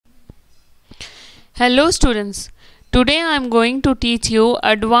Hello students, today I am going to teach you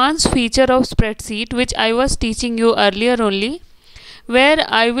advanced feature of spreadsheet which I was teaching you earlier only, where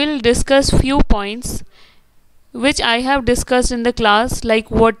I will discuss few points which I have discussed in the class,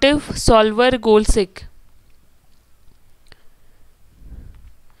 like what if, solver, goal seek.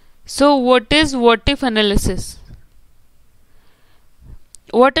 So what is what if analysis?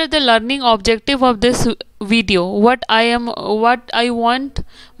 What are the learning objective of this video? What I want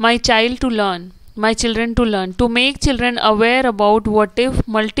my children to learn, to make children aware about what if,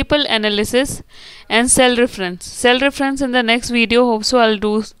 multiple analysis, and cell reference in the next video. Hope so I'll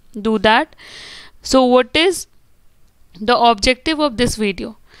do that. So what is the objective of this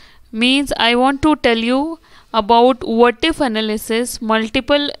video? Means I want to tell you about what if analysis.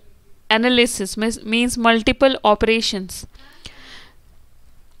 Multiple analysis means multiple operations.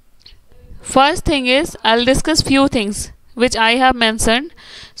 First thing is, I'll discuss few things which I have mentioned.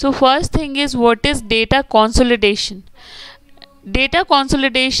 So first thing is, what is data consolidation? Data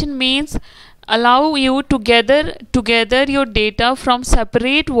consolidation means allow you to gather your data from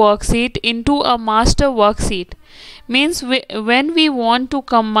separate worksheet into a master worksheet. Means when we want to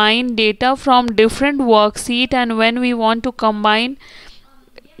combine data from different worksheet and when we want to combine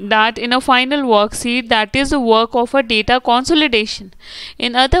that in a final worksheet, that is the work of a data consolidation.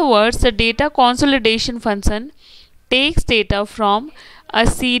 In other words, the data consolidation function takes data from a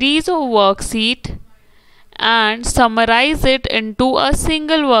series of worksheet and summarize it into a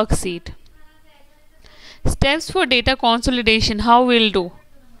single worksheet. Steps for data consolidation, how we'll do?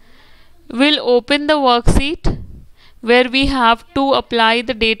 We'll open the worksheet where we have to apply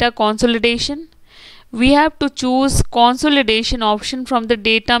the data consolidation. We have to choose consolidation option from the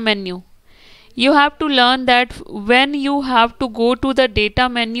data menu. You have to learn that when you have to go to the data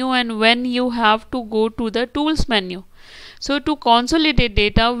menu and when you have to go to the tools menu. So to consolidate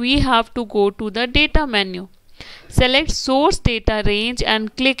data, we have to go to the data menu. Select source data range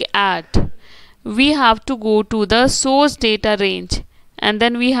and click add. We have to go to the source data range and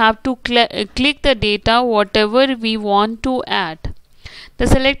then we have to click the data whatever we want to add. The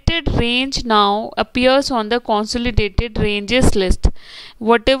selected range now appears on the consolidated ranges list.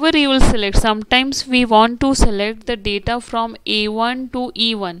 Whatever you will select, sometimes we want to select the data from A1 to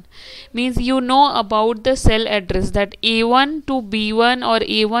E1. Means you know about the cell address, that A1 to B1 or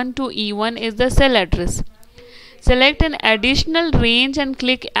A1 to E1 is the cell address. Select an additional range and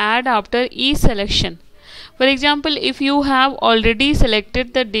click add after each selection. For example, if you have already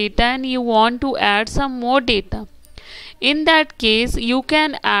selected the data and you want to add some more data, in that case, you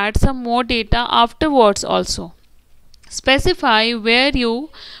can add some more data afterwards also. Specify where you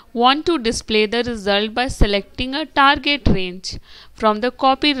want to display the result by selecting a target range from the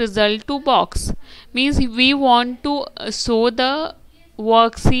copy result to box. Means we want to show the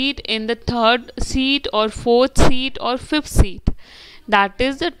worksheet in the third sheet or fourth sheet or fifth sheet. That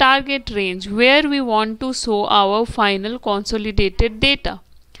is the target range where we want to show our final consolidated data.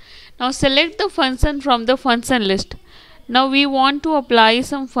 Now select the function from the function list. Now we want to apply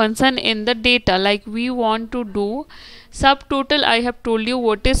some function in the data, like we want to do subtotal. I have told you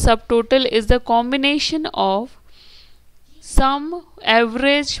what is subtotal is the combination of sum,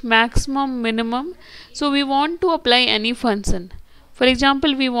 average, maximum, minimum. So we want to apply any function. For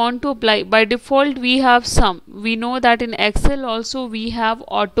example, we want to apply, by default we have sum. We know that in Excel also we have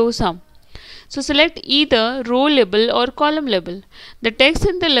auto sum. So select either row label or column label. The text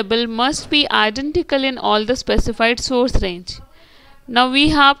in the label must be identical in all the specified source range. Now we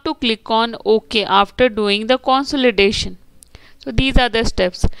have to click on OK after doing the consolidation. So these are the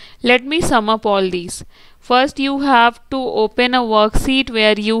steps. Let me sum up all these. First, you have to open a worksheet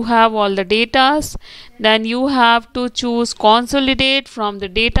where you have all the data. Then you have to choose consolidate from the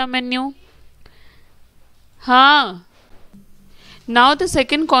data menu. Now the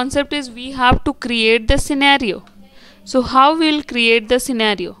second concept is we have to create the scenario. So how we will create the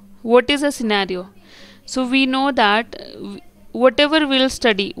scenario? What is a scenario? So we know that whatever we will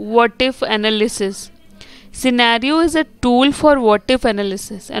study, what if analysis. Scenario is a tool for what if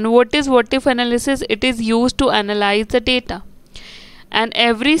analysis. And what is what if analysis? It is used to analyze the data. And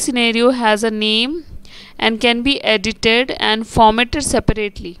every scenario has a name and can be edited and formatted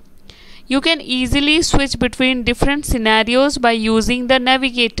separately. You can easily switch between different scenarios by using the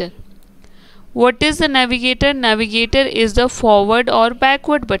navigator. What is the navigator? Navigator is the forward or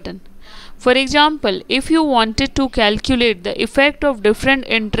backward button. For example, if you wanted to calculate the effect of different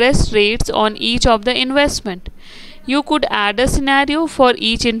interest rates on each of the investment, you could add a scenario for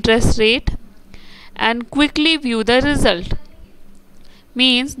each interest rate and quickly view the result.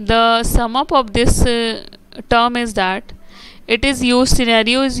 Means the sum up of this term is that it is used,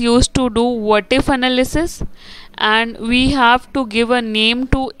 scenario is used to do what if analysis, and we have to give a name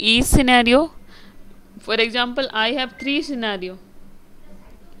to each scenario. For example, I have three scenarios,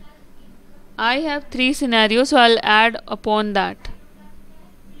 so I'll add upon that.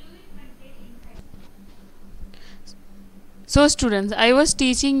 So students, I was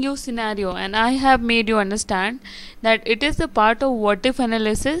teaching you scenario and I have made you understand that it is the part of what if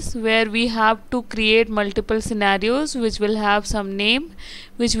analysis where we have to create multiple scenarios which will have some name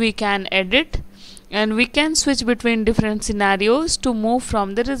which we can edit, and we can switch between different scenarios to move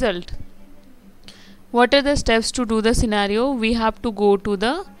from the result. What are the steps to do the scenario? We have to go to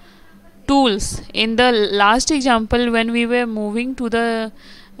the tools. In the last example, when we were moving to the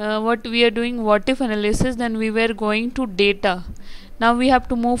what we are doing what if analysis, then we were going to data. Now we have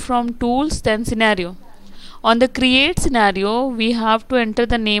to move from tools then scenario. On the create scenario, we have to enter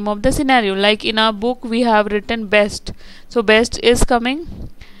the name of the scenario. Like in our book we have written best, so best is coming.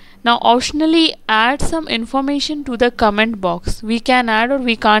 Now optionally add some information to the comment box. We can add or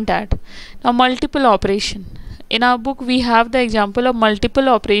we can't add. Now multiple operation. In our book we have the example of multiple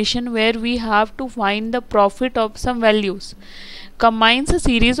operation where we have to find the profit of some values. Combines a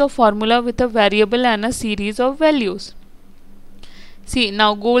series of formula with a variable and a series of values. See,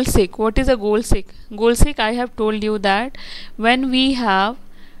 now goal seek. What is a goal seek? Goal seek, I have told you that when we have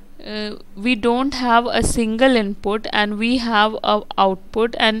we don't have a single input and we have a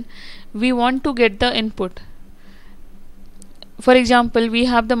output and we want to get the input. For example, we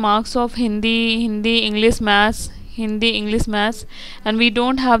have the marks of Hindi, English, maths, and we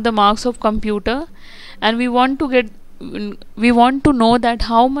don't have the marks of computer, and we want to know that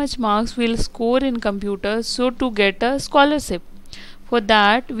how much marks we'll score in computer, so to get a scholarship. For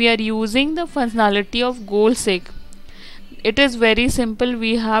that we are using the functionality of goal seek. It is very simple.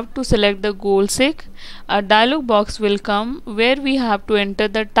 We have to select the goal seek. A dialog box will come where we have to enter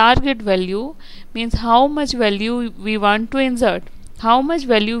the target value, means how much value we want to insert, how much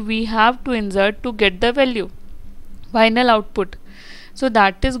value we have to insert to get the value, final output. So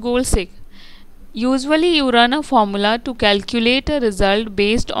that is goal seek. Usually you run a formula to calculate a result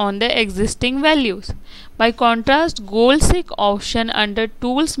based on the existing values. By contrast, goal seek option under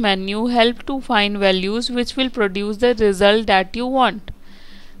tools menu help to find values which will produce the result that you want.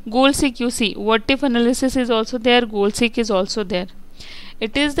 Goal seek, you see, what if analysis is also there, goal seek is also there.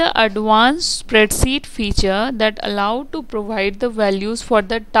 It is the advanced spreadsheet feature that allow to provide the values for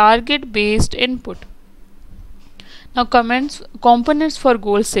the target based input. Now components for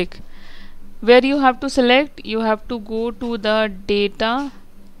goal seek. Where you have to select, you have to go to the data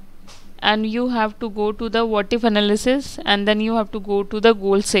and you have to go to the what if analysis, and then you have to go to the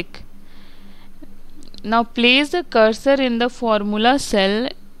goal seek. Now place the cursor in the formula cell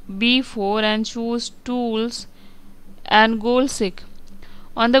B4 and choose tools and goal seek.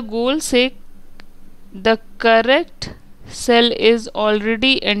 On the goal seek, the correct cell is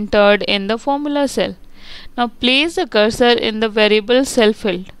already entered in the formula cell. Now place the cursor in the variable cell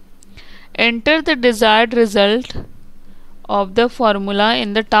field. Enter the desired result of the formula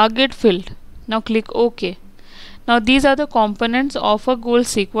in the target field. Now click OK. Now these are the components of a goal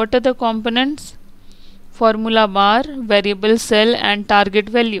seek. What are the components? Formula bar, variable cell and target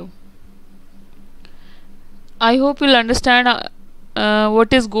value. I hope you'll understand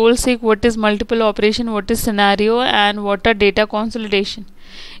what is goal seek, what is multiple operation, what is scenario, and what are data consolidation.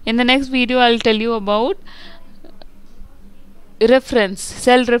 In the next video I'll tell you about reference,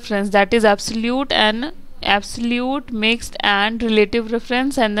 cell reference, that is absolute, mixed and relative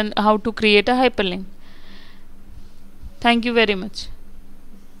reference, and then how to create a hyperlink. Thank you very much.